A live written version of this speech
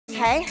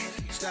okay?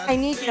 I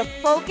need you to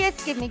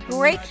focus, give me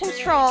great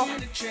control,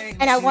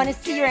 and I want to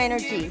see your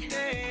energy.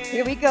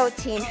 Here we go,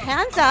 team.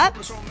 Hands up.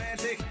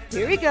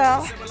 Here we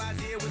go.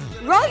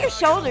 Roll your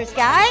shoulders,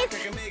 guys.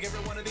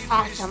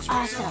 Awesome,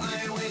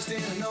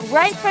 awesome.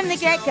 Right from the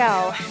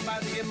get-go,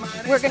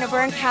 we're going to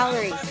burn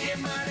calories.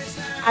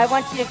 I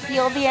want you to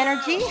feel the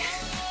energy.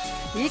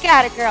 You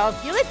got it, girls.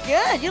 You look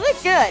good. You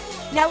look good.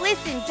 Now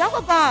listen,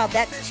 double bob.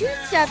 That's 2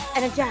 steps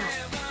and a jab.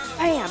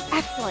 Bam.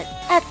 Excellent.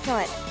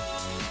 Excellent.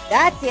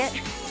 That's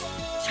it.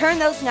 Turn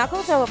those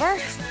knuckles over.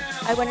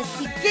 I want to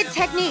see good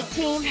technique,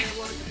 team.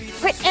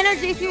 Put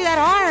energy through that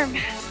arm.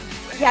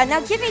 Yeah,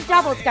 now give me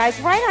doubles, guys.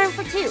 Right arm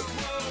for 2.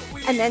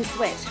 And then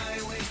switch.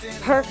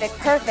 Perfect,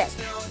 perfect.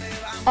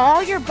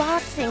 All your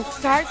boxing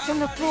starts from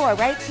the floor,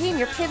 right, team?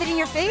 You're pivoting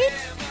your feet.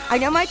 I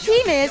know my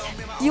team is.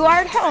 You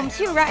are at home,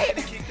 too, right?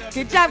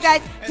 Good job,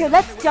 guys. Here,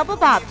 let's double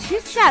bob. 2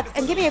 steps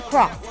and give me a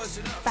cross.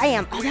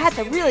 Bam. Oh, that's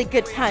a really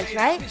good punch,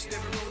 right?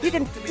 You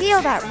can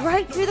feel that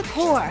right through the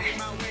core.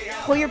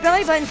 Pull your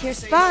belly button to your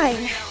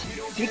spine.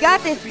 You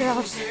got this,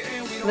 girls.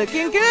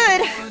 Looking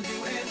good.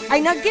 All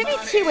right, now give me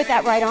 2 with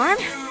that right arm.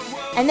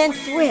 And then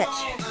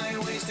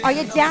switch. Are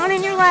you down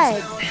in your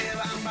legs?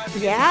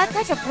 Yeah, it's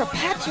like a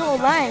perpetual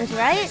lunge,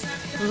 right?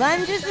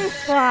 Lunges and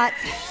squats.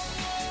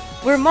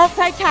 We're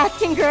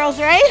multitasking, girls,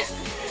 right?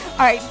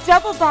 All right,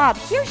 double bob.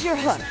 Here's your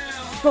hook.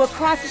 Go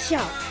across the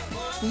shelf.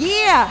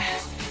 Yeah.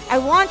 I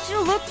want you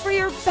to look for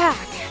your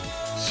back.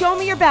 Show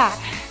me your back.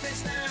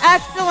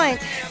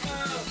 Excellent.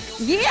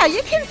 Yeah,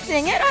 you can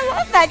sing it. I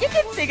love that. You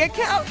can sing it,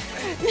 Cal.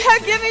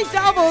 Now give me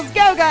doubles.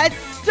 Go, guys.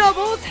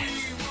 Doubles.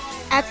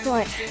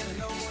 Excellent.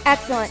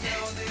 Excellent.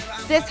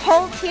 This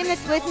whole team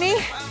that's with me,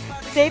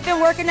 they've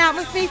been working out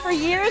with me for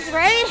years,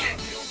 right?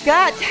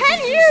 God,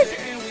 10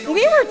 years.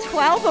 We were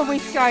 12 when we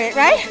started,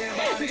 right?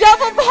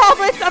 Double bob.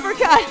 Let's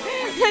uppercut.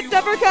 Let's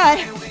uppercut.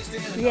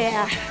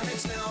 Yeah.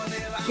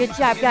 Good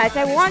job, guys.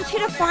 I want you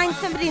to find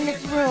somebody in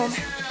this room.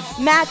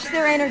 Match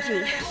their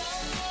energy.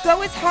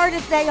 Go as hard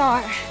as they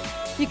are.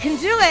 You can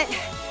do it.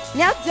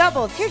 Now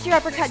doubles. Here's your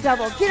uppercut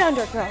double. Get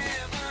under it, girls.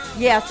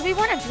 Yeah, so we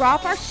want to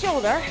drop our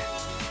shoulder.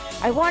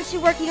 I want you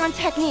working on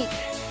technique.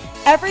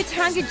 Every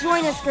time you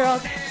join us,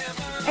 girls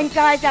and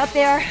guys out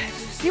there,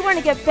 you want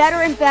to get better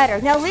and better.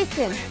 Now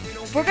listen,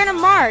 we're going to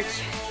march.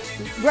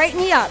 Right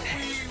knee up.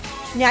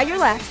 Now your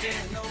left.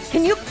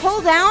 Can you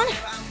pull down?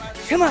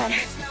 Come on.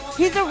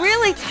 He's a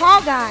really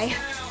tall guy.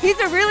 He's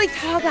a really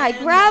tall guy.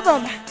 Grab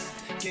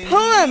him.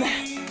 Pull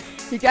him.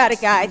 You got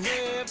it, guys.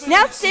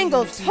 Now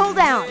singles. Pull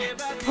down.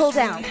 Pull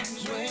down.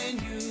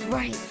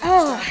 Right.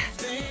 Oh,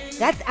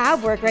 that's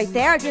ab work right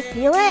there. Do you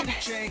feel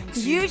it?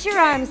 Use your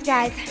arms,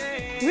 guys.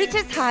 Reach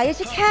as high as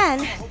you can.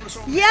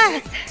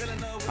 Yes.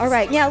 All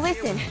right. Now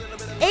listen.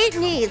 8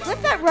 knees.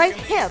 Lift that right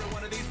hip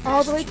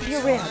all the way to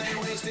your rib.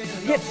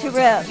 Hip to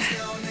rib.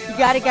 You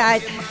got it,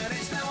 guys.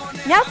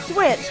 Now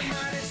switch.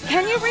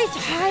 Can you reach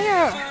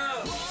higher?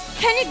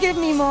 Can you give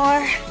me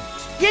more?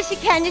 Yes, you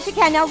can. Yes, you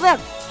can. Now look.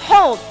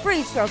 Hold.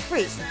 Freeze, girl.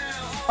 Freeze.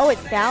 Oh,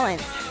 it's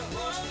balanced.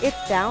 It's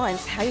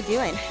balanced. How you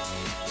doing?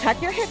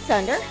 Tuck your hips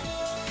under.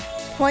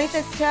 Point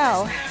the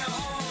toe.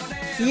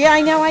 Yeah,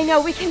 I know, I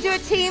know. We can do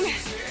it, team.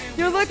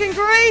 You're looking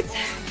great.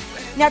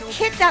 Now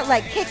kick that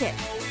leg. Kick it.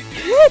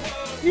 Kick.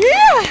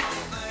 Yeah.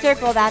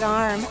 Circle that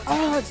arm.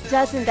 Oh,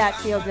 doesn't that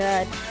feel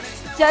good?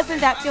 Doesn't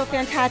that feel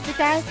fantastic,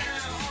 guys?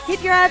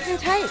 Keep your abs in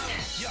tight.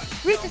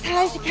 Reach as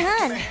high as you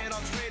can.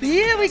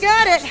 Yeah, we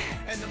got it.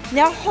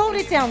 Now hold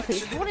it down,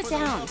 please. Hold it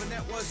down.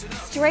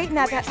 Straighten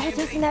that back. Oh,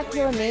 doesn't that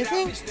feel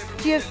amazing?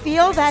 Do you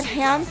feel that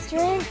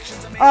hamstring?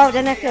 Oh,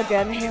 doesn't that feel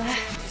good,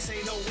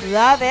 Mahela?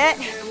 Love it.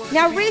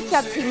 Now reach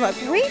up, team. Look,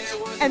 reach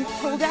and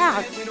pull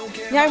down.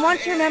 Now I want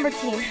you to remember,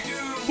 team,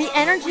 the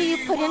energy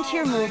you put into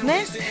your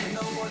movement,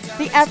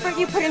 the effort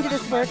you put into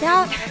this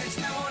workout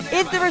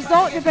is the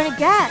result you're going to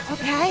get,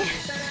 okay?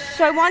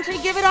 So I want you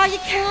to give it all you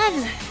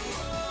can.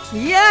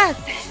 Yes.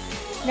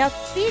 Now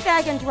speed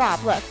bag and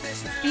drop. Look,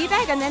 speed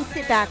bag and then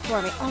sit back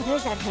for me. Oh,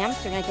 there's that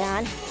hamstring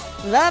again.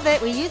 Love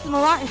it. We use them a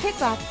lot in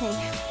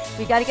kickboxing.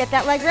 We got to get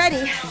that leg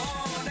ready.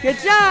 Good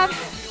job.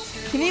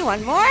 Give me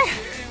one more.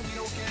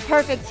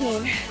 Perfect,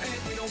 team.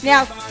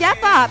 Now step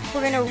up.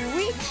 We're going to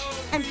reach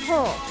and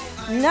pull.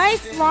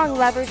 Nice long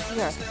levers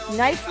here.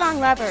 Nice long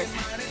levers.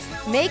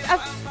 Make a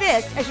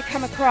fist as you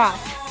come across.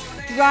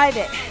 Drive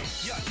it.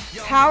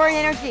 Power and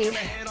energy.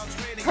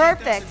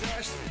 Perfect.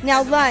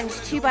 Now lunge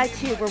 2 by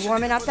 2. We're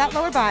warming up that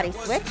lower body.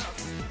 Switch.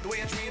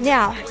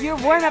 Now, your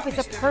warm-up is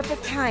a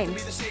perfect time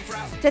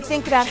to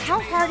think about how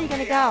hard are you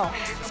going to go?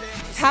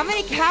 How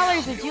many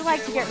calories would you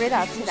like to get rid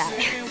of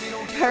today?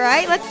 All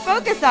right, let's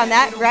focus on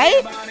that,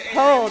 right?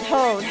 Hold,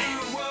 hold.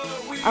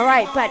 All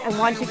right, but I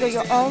want you to go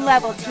your own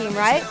level, team,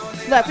 right?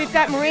 Look, we've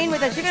got Maureen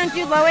with us. You're going to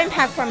do low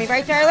impact for me,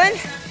 right, darling?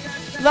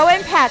 Low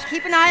impact.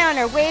 Keep an eye on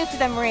her. Wave to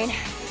them, Maureen.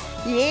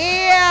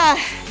 Yeah.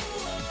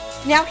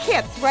 Now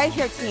hips right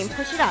here, team.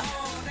 Push it up.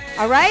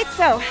 All right,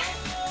 so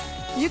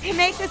you can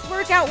make this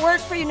workout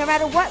work for you no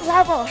matter what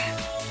level,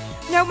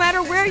 no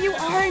matter where you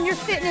are in your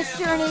fitness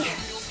journey.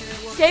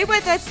 Stay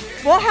with us.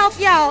 We'll help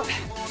you out.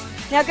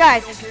 Now,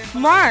 guys,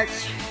 march.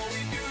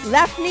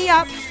 Left knee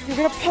up. You're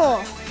gonna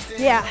pull.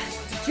 Yeah.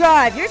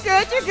 Drive. You're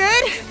good. You're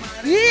good.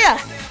 Yeah.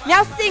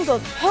 Now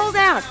singles. Pull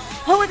down.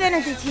 Pull with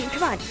energy, team.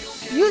 Come on.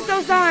 Use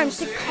those arms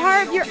to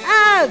carve your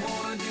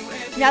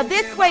abs. Now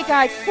this way,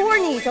 guys. 4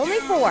 knees. Only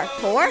 4.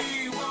 4,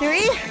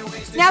 3.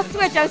 Now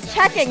switch. I was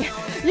checking.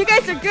 You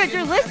guys are good.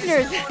 You're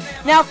listeners.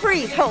 Now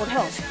freeze. Hold,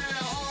 hold.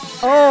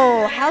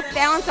 Oh, how's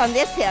balance on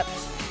this hip?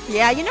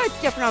 Yeah, you know it's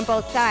different on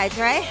both sides,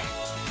 right?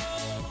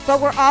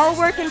 But we're all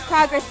work in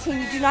progress, team.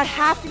 You do not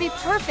have to be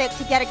perfect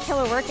to get a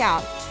killer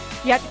workout.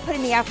 You have to put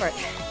in the effort.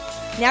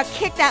 Now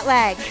kick that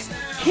leg.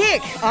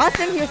 Kick.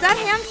 Awesome. Here's that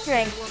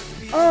hamstring.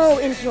 Oh,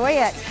 enjoy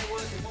it.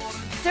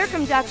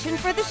 Circumduction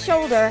for the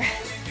shoulder.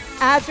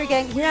 As we're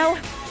getting, you know,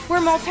 we're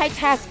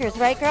multitaskers,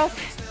 right, girls?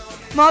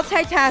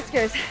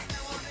 Multitaskers.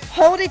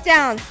 Hold it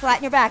down.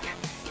 Flatten your back.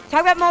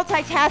 Talk about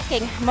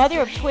multitasking.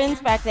 Mother of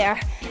twins back there.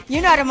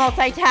 You know how to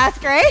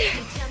multitask, right?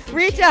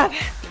 Reach up.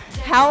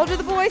 How old are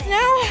the boys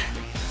now?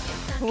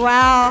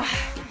 Wow.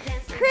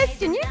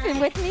 Kristen, you've been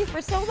with me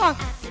for so long.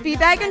 Speed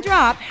bag and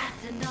drop.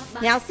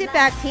 Now sit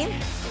back, team.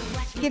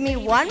 Give me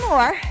one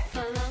more.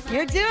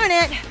 You're doing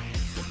it.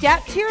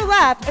 Step to your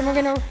left, and we're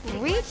gonna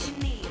reach,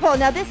 pull.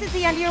 Now this is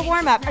the end of your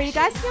warm-up. Are you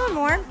guys feeling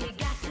warm?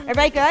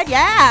 Everybody good?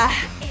 Yeah.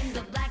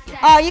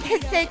 Oh, you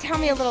could say, tell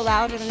me a little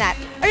louder than that.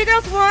 Are you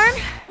girls warm?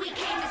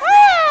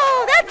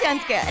 Oh, that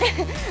sounds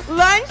good.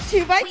 Lunge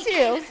 2 by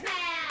 2.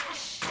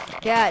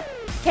 Good.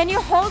 Can you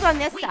hold on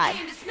this side?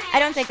 I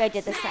don't think I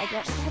did this side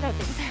yet. I don't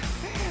think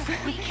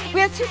so. We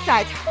have 2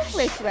 sides.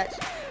 Hopefully switch.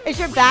 Is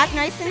your back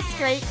nice and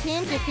straight,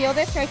 team? Do you feel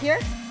this right here?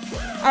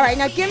 All right,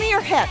 now give me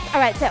your hips. All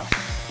right, so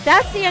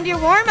that's the end of your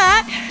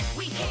warm-up.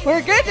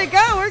 We're good to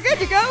go. We're good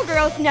to go,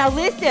 girls. Now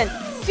listen,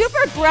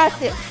 super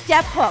aggressive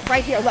step hook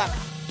right here. Look.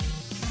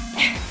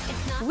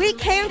 We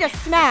came to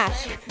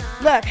smash.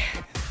 Look,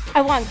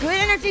 I want good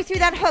energy through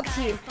that hook,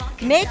 team.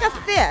 Make a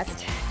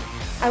fist.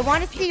 I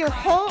want to see your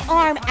whole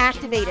arm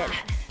activated.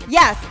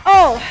 Yes.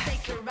 Oh,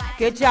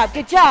 good job.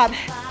 Good job.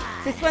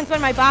 This one's one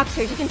of my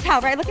boxers. You can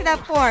tell, right? Look at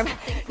that form.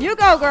 You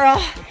go,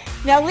 girl.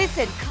 Now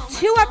listen,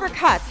 2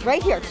 uppercuts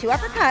right here. 2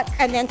 uppercuts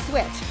and then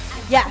switch.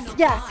 Yes,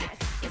 yes.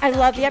 I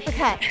love the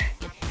uppercut.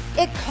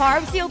 It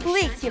carves the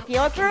obliques. You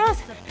feel it, girls?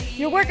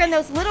 You're working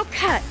those little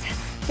cuts,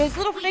 those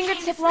little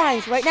fingertip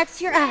lines right next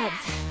to your abs.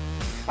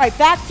 All right,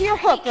 back to your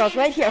hook, girls.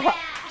 Right here. Hook.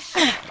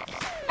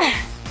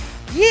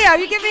 Yeah, are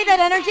you giving me that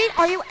energy?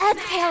 Are you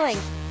exhaling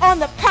on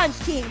the punch,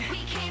 team?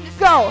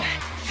 Go.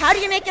 How do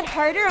you make it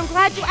harder? I'm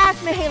glad you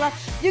asked, Mihaela.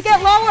 You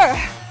get lower.